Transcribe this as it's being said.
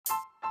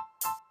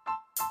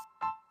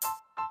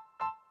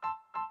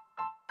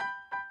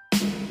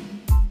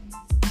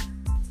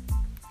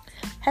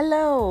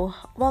Hello,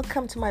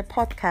 welcome to my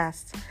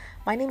podcast.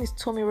 My name is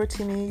Tomi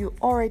Rotimi. You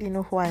already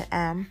know who I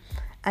am.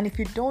 And if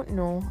you don't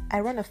know, I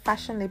run a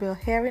fashion label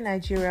here in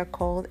Nigeria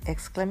called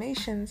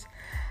Exclamations.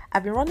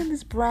 I've been running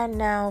this brand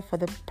now for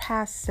the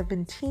past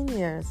 17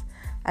 years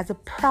as a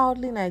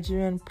proudly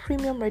Nigerian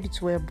premium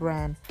ready-to-wear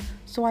brand.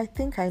 So I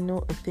think I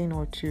know a thing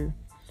or two.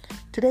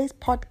 Today's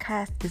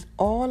podcast is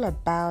all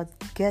about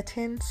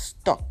getting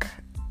stuck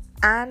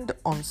and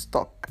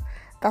unstuck.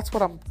 That's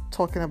what I'm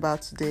talking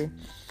about today.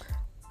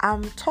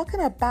 I'm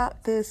talking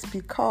about this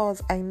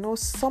because I know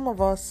some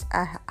of us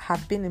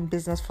have been in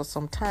business for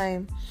some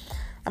time.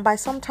 And by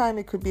some time,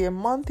 it could be a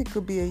month, it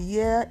could be a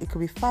year, it could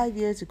be 5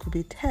 years, it could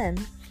be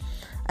 10.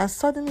 And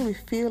suddenly we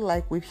feel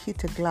like we've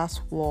hit a glass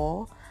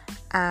wall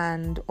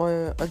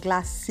or a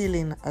glass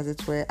ceiling, as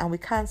it were, and we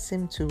can't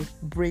seem to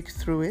break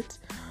through it.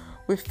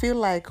 We feel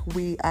like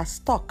we are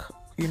stuck.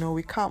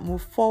 We can't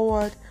move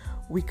forward.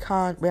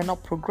 We're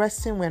not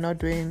progressing. We're not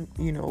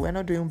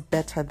doing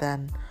better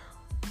than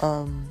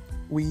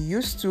we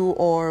used to,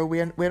 or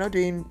we're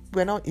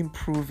not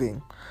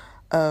improving.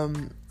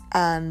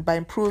 And by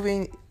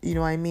improving,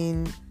 I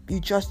mean, you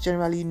just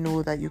generally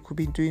know that you could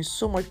be doing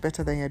so much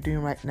better than you're doing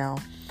right now.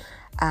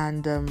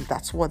 And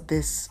that's what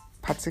this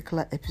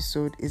particular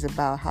episode is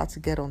about, how to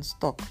get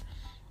unstuck.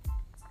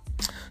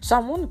 So I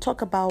want to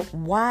talk about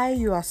why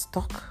you are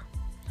stuck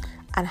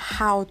and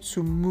how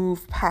to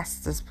move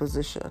past this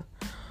position.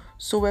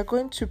 So we're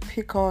going to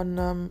pick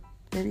on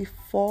maybe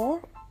 4,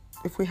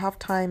 if we have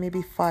time,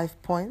 maybe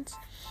 5 points.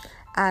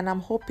 And I'm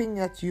hoping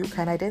that you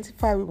can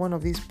identify with one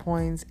of these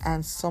points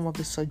and some of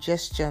the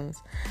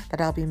suggestions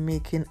that I'll be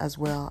making as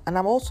well. And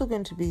I'm also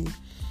going to be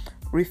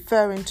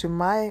referring to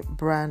my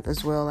brand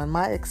as well and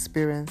my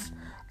experience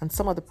and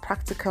some of the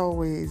practical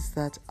ways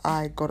that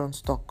I got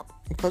unstuck.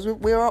 Because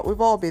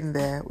we've all been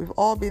there. We've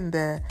all been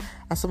there,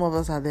 and some of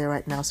us are there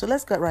right now. So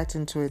let's get right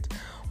into it.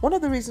 One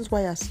of the reasons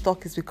why you're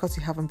stuck is because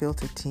you haven't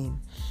built a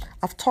team.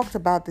 I've talked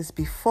about this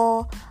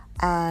before,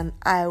 and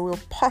I will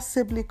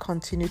possibly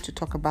continue to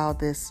talk about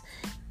this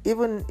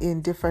even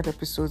in different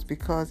episodes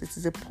because it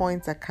is a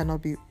point that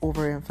cannot be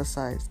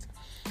overemphasized.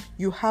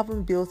 You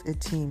haven't built a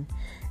team.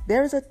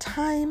 There is a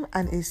time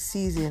and a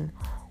season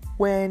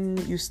when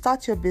you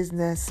start your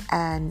business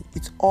and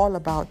it's all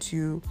about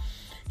you.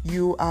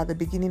 You are the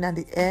beginning and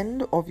the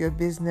end of your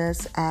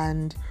business,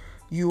 and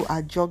you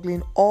are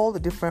juggling all the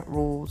different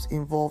roles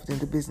involved in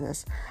the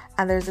business.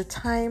 And there's a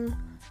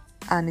time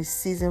and a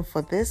season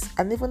for this.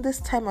 And even this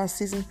time and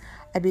season,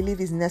 I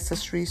believe, is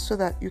necessary so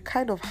that you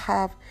kind of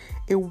have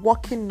a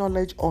working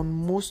knowledge on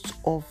most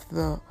of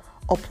the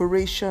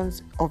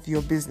operations of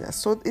your business.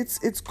 So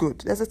it's good.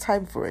 There's a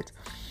time for it.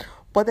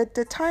 But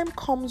the time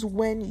comes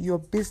when your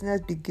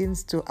business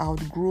begins to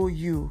outgrow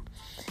you,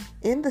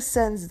 in the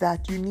sense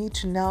that you need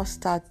to now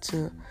start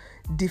to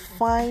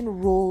define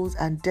roles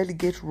and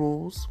delegate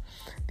roles,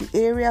 the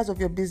areas of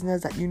your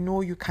business that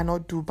you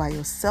cannot do by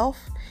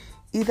yourself,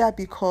 either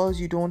because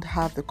you don't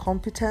have the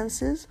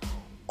competencies,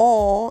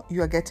 or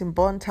you are getting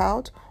burnt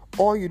out,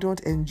 or you don't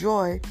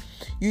enjoy.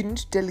 You need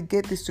to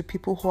delegate this to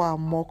people who are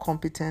more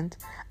competent,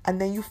 and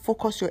then you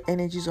focus your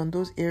energies on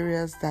those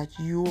areas that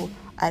you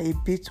are a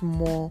bit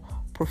more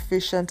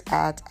proficient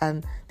at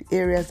and the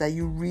areas that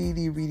you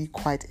really, really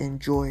quite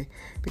enjoy.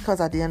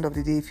 Because at the end of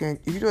the day, if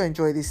you don't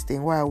enjoy this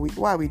thing, why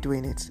are we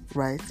doing it,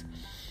 right?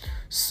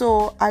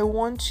 So I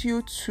want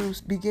you to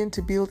begin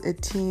to build a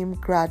team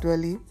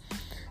gradually.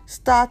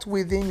 Start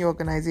within your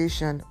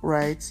organization,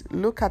 right?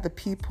 Look at the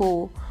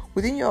people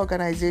within your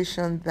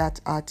organization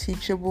that are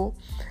teachable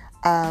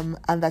and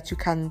that you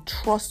can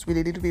trust with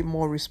a little bit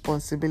more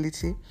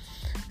responsibility.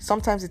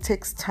 Sometimes it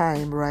takes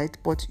time, right?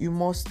 But you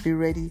must be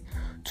ready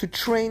to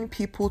train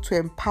people, to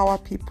empower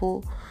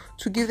people,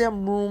 to give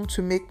them room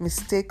to make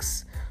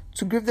mistakes,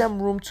 to give them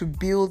room to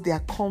build their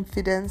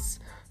confidence,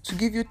 to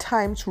give you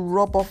time to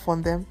rub off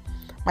on them.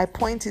 My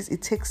point is,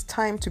 it takes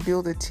time to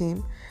build a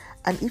team.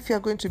 And if you're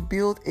going to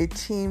build a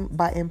team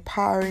by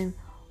empowering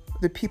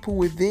the people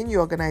within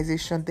your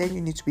organization, then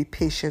you need to be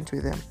patient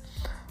with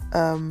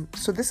them.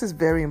 So this is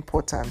very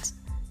important.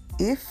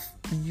 If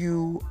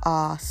you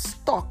are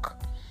stuck,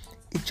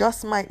 it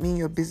just might mean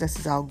your business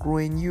is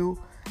outgrowing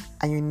you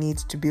and you need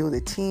to build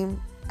a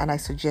team. And I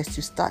suggest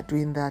you start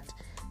doing that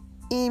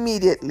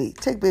immediately.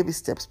 Take baby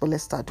steps, but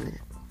let's start doing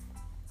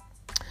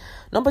it.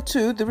 Number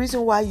 2, the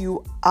reason why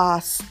you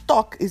are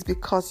stuck is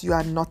because you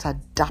are not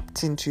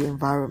adapting to your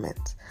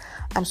environment.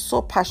 I'm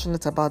so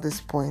passionate about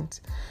this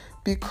point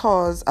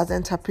because as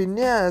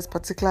entrepreneurs,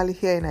 particularly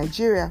here in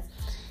Nigeria,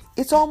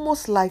 it's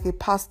almost like a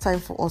pastime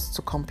for us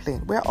to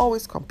complain. We're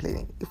always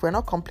complaining. If we're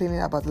not complaining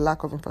about the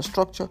lack of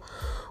infrastructure,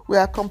 we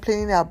are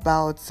complaining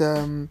about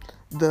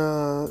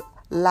the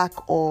lack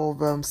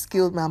of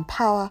skilled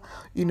manpower.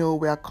 We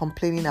are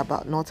complaining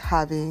about not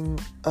having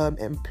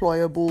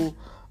employable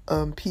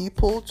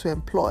people to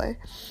employ.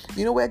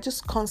 We're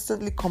just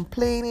constantly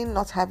complaining,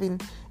 not having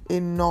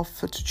enough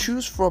to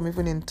choose from,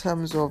 even in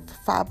terms of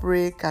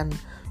fabric and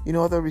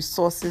other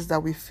resources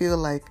that we feel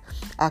like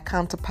our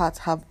counterparts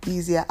have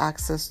easier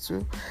access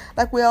to.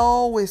 Like, we're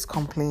always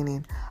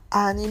complaining.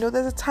 And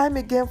there's a time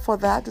again for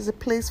that, there's a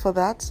place for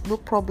that, no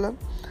problem.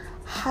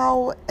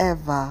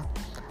 However,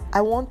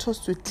 I want us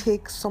to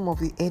take some of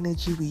the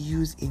energy we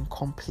use in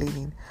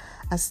complaining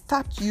and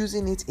start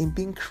using it in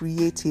being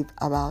creative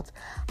about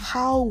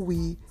how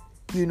we,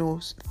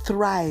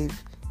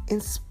 thrive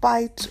in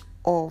spite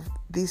of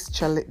these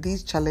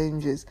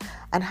challenges,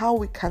 and how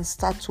we can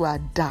start to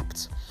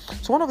adapt.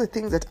 So one of the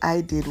things that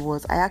I did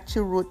was I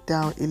actually wrote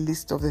down a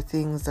list of the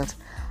things that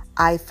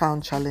I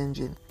found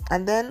challenging,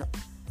 and then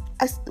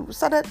I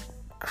started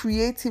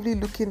creatively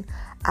looking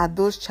at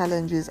those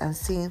challenges and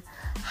seeing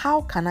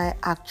how can I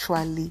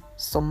actually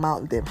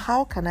surmount them,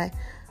 how can I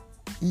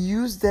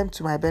use them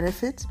to my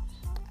benefit,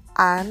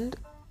 and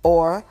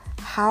or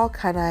how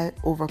can I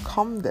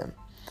overcome them.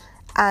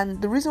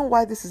 And the reason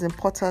why this is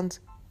important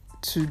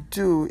to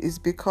do is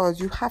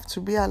because you have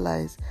to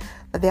realize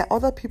that there are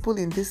other people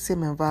in this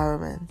same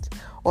environment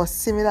or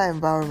similar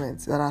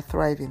environments that are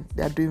thriving,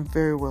 they are doing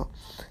very well.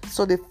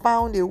 So they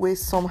found a way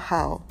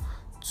somehow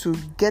to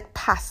get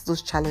past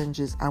those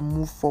challenges and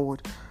move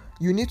forward.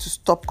 You need to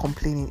stop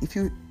complaining. If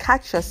you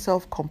catch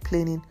yourself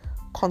complaining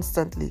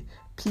constantly,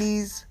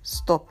 please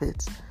stop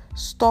it.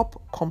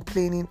 Stop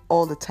complaining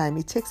all the time.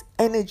 It takes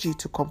energy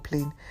to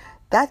complain.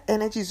 That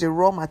energy is a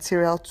raw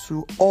material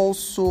to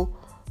also,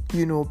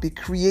 be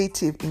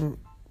creative in,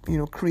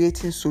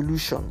 creating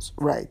solutions,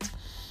 right?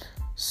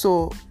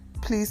 So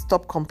please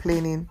stop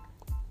complaining.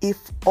 If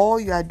all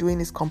you are doing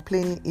is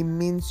complaining, it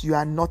means you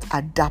are not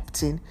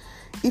adapting.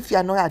 If you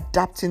are not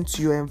adapting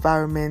to your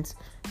environment,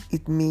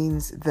 it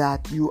means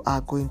that you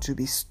are going to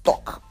be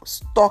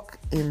stuck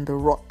in the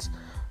rut.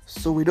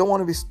 So we don't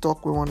want to be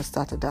stuck. We want to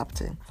start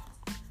adapting.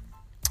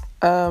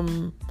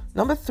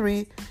 Number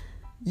 3,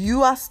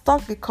 you are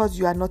stuck because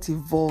you are not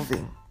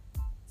evolving.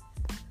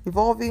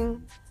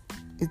 Evolving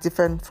is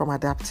different from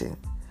adapting.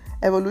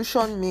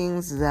 Evolution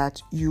means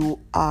that you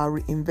are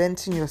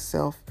reinventing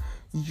yourself.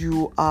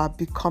 You are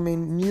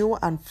becoming new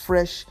and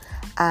fresh,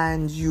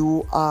 and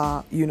you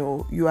are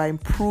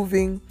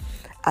improving,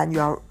 and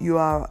you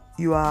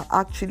are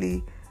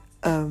actually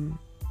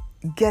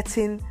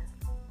getting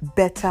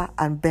better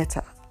and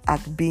better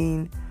at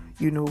being,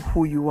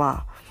 who you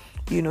are.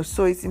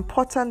 So it's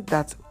important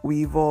that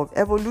we evolve.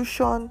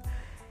 Evolution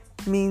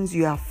means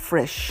you are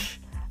fresh.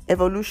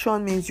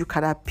 Evolution means you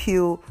can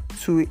appeal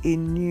to a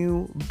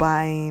new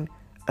buying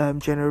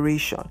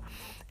generation.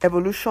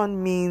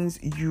 Evolution means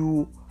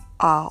you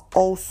are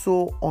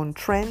also on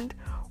trend,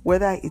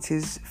 whether it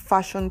is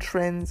fashion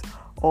trends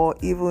or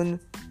even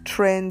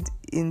trend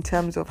in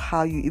terms of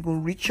how you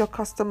even reach your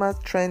customers,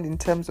 trend in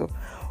terms of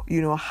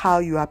how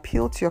you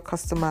appeal to your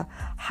customer,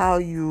 how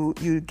you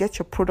get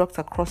your product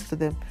across to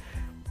them.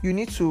 You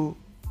need to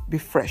be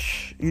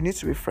fresh. You need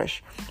to be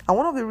fresh. And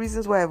one of the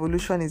reasons why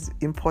evolution is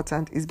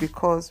important is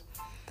because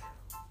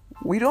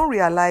we don't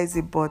realize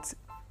it, but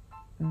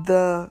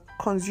the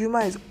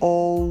consumer is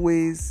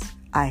always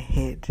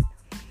ahead.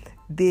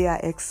 They are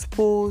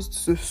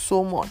exposed to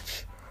so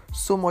much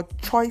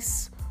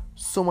choice,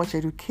 so much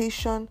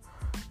education.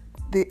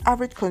 The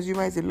average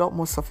consumer is a lot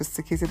more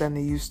sophisticated than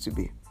they used to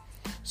be.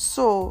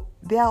 So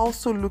they are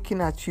also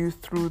looking at you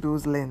through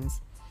those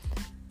lenses.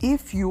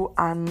 If you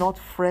are not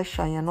fresh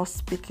and you're not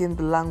speaking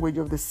the language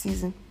of the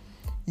season,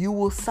 you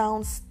will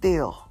sound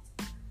stale.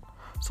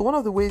 So one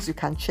of the ways you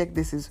can check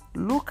this is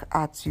look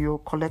at your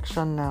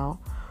collection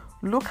now,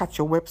 look at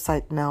your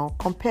website now,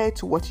 compare it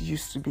to what it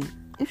used to be.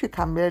 If you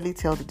can barely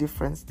tell the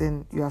difference,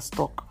 then you are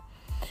stuck.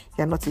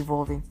 You're not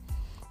evolving.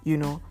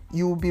 You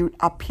will be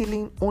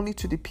appealing only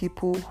to the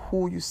people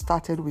who you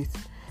started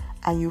with,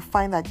 and you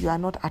find that you are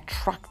not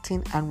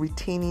attracting and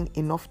retaining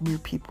enough new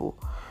people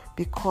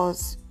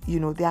because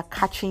they are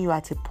catching you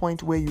at a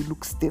point where you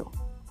look stale.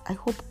 I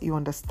hope you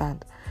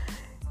understand.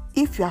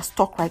 If you are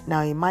stuck right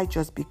now, it might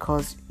just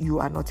because you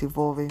are not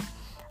evolving.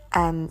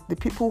 And the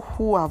people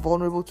who are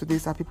vulnerable to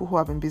this are people who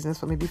have been in business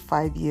for maybe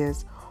 5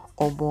 years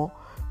or more,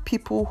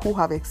 people who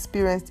have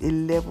experienced a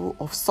level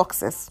of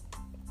success,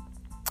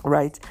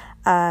 right?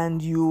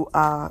 And you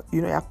are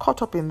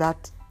caught up in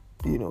that,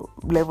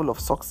 level of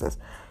success.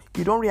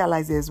 You don't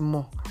realize there's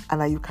more and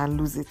that you can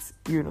lose it,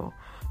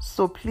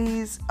 So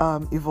please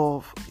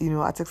evolve,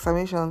 at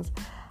Exclamations.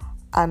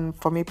 And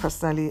for me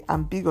personally,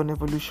 I'm big on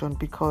evolution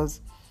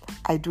because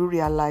I do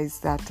realize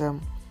that,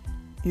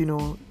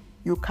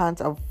 you can't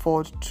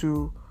afford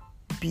to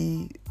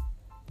be,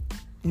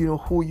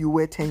 who you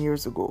were 10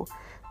 years ago.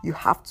 You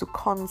have to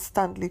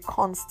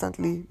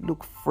constantly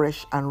look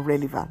fresh and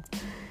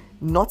relevant.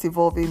 Not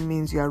evolving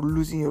means you are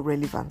losing your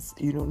relevance.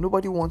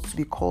 Nobody wants to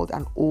be called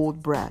an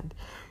old brand.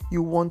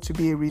 You want to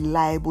be a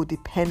reliable,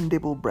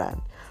 dependable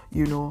brand.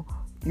 You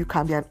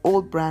can be an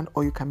old brand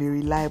or you can be a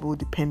reliable,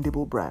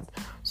 dependable brand.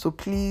 So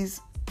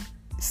please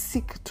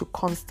seek to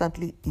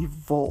constantly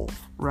evolve,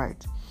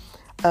 right?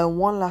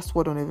 One last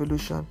word on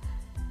evolution.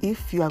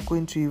 If you are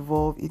going to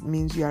evolve, it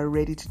means you are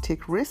ready to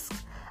take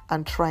risks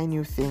and try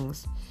new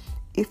things.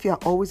 If you are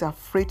always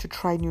afraid to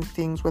try new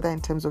things, whether in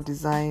terms of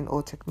design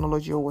or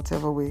technology or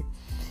whatever way,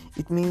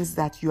 it means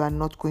that you are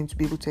not going to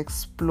be able to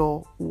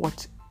explore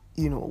what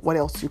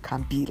else you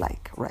can be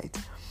like, right?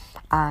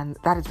 And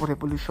that is what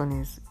evolution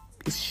is.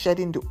 It's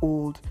shedding the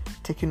old,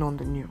 taking on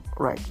the new,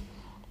 right?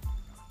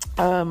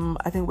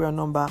 I think we're on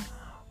number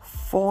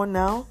 4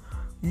 now.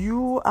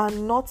 You are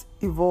not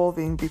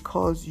evolving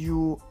because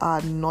you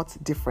are not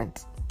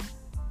different.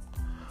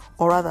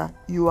 Or rather,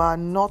 you are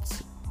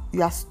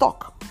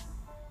stuck.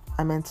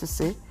 I meant to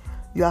say,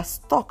 you are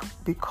stuck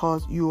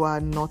because you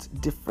are not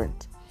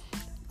different.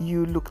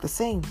 You look the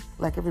same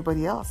like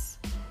everybody else.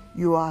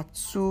 You are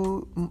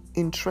too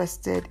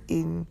interested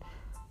in,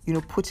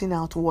 putting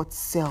out what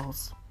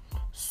sells.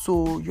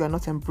 So you are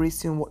not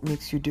embracing what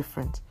makes you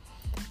different.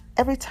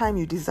 Every time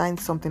you design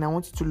something, I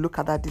want you to look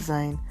at that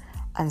design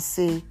and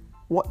say,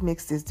 what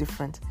makes this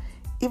different?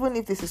 Even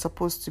if this is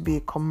supposed to be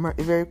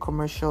a very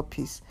commercial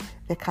piece,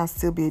 there can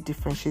still be a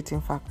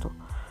differentiating factor.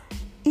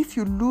 If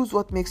you lose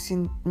what makes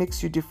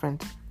you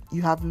different,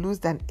 you have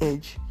lost an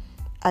edge,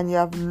 and you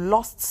have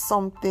lost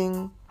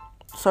something.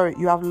 Sorry,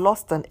 you have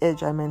lost an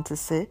edge. I meant to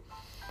say,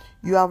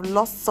 you have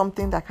lost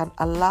something that can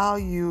allow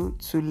you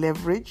to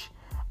leverage,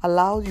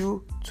 allow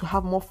you to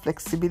have more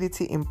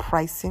flexibility in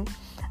pricing,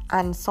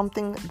 and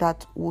something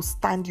that will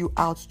stand you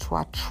out to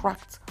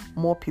attract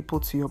more people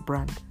to your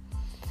brand.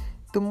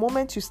 The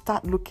moment you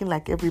start looking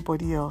like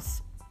everybody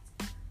else,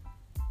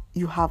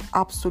 you have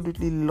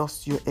absolutely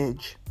lost your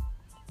edge.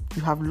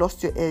 You have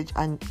lost your edge,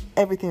 and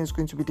everything is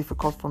going to be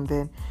difficult from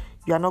then.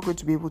 You are not going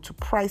to be able to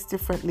price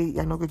differently.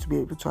 You're not going to be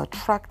able to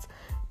attract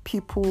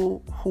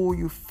people who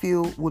you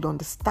feel would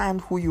understand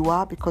who you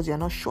are, because you're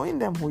not showing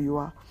them who you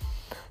are.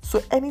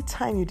 So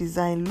anytime you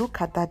design,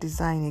 look at that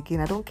design again.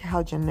 I don't care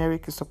how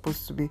generic it's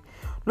supposed to be.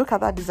 Look at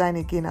that design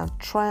again and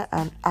try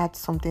and add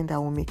something that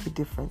will make it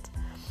different.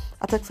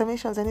 At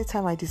Exclamations,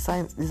 anytime I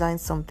design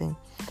something,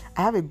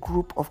 I have a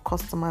group of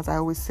customers I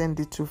always send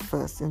it to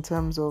first, in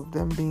terms of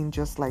them being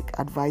just like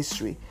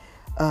advisory.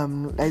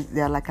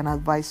 They're like an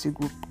advisory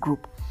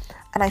group.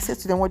 And I said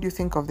to them, what do you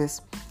think of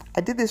this?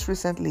 I did this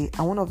recently,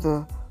 and one of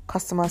the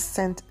customers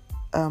sent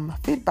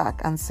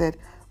feedback and said,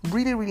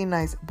 really, really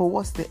nice, but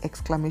what's the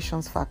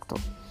exclamations factor?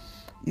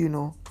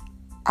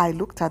 I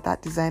looked at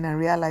that design and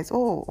realized,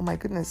 oh my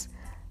goodness,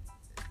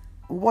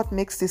 what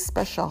makes this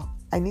special?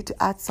 I need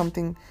to add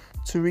something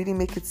to really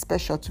make it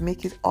special, to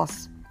make it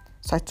us.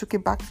 So I took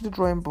it back to the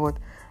drawing board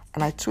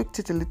and I tweaked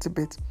it a little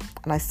bit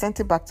and I sent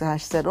it back to her.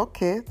 She said,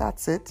 okay,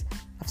 that's it.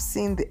 I've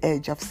seen the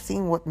edge. I've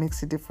seen what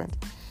makes it different.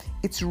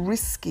 It's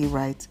risky,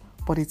 right?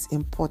 But it's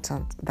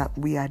important that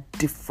we are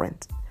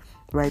different,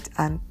 right?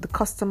 And the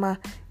customer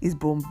is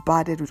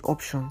bombarded with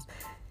options.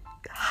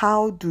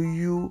 How do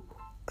you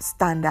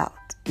stand out?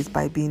 Is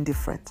by being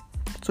different.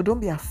 So don't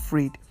be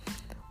afraid.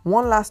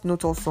 One last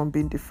note also on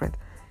being different.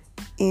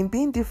 In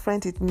being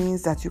different, it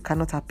means that you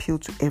cannot appeal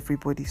to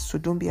everybody. So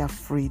don't be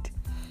afraid.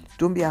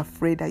 Don't be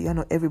afraid that you're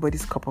not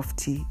everybody's cup of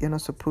tea. You're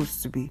not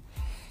supposed to be.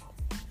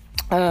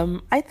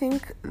 I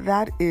think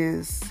that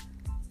is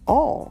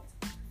all,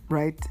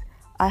 right?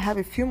 I have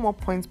a few more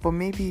points, but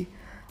maybe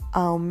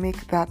I'll make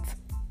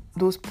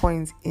those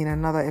points in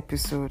another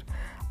episode.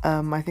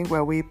 I think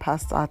we're way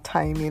past our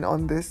timing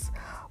on this.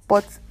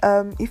 But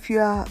if you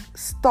are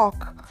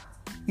stuck,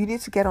 you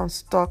need to get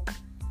unstuck.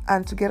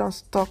 And to get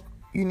unstuck,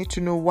 you need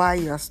to know why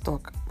you are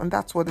stuck. And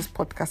that's what this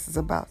podcast is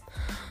about.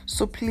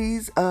 So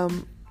please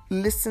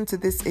listen to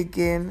this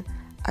again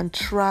and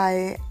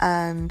try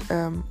and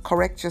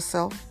correct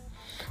yourself,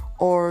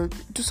 or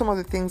do some of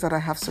the things that I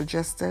have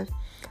suggested.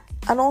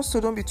 And also,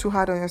 don't be too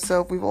hard on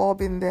yourself. We've all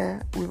been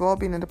there. We've all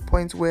been at the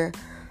point where,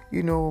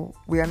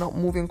 we are not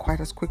moving quite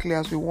as quickly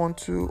as we want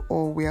to,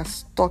 or we are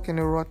stuck in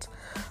a rut.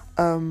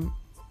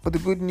 But the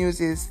good news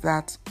is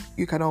that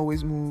you can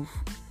always move.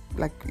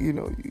 Like,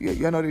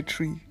 you're not a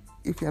tree.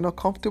 If you're not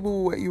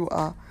comfortable where you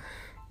are,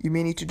 you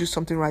may need to do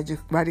something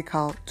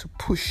radical to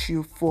push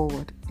you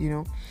forward,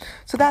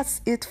 So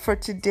that's it for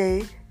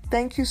today.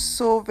 Thank you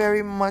so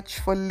very much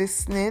for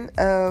listening.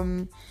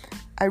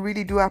 I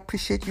really do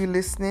appreciate you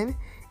listening.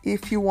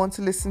 If you want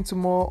to listen to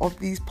more of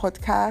these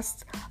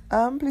podcasts,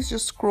 please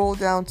just scroll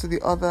down to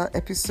the other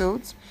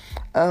episodes.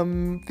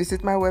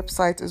 Visit my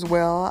website as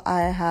well.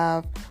 I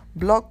have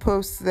blog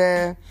posts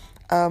there.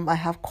 I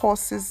have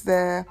courses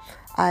there.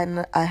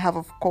 And I have,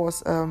 of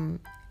course,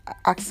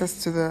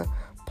 access to the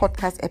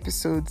podcast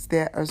episodes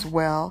there as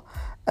well.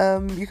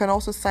 You can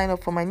also sign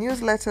up for my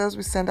newsletters.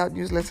 We send out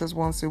newsletters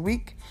once a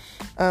week.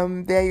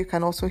 There you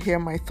can also hear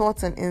my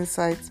thoughts and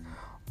insights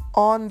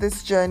on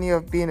this journey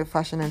of being a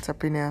fashion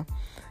entrepreneur.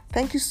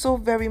 Thank you so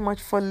very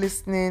much for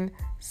listening.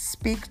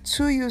 Speak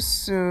to you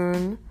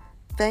soon.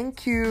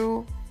 Thank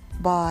you.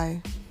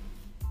 Bye.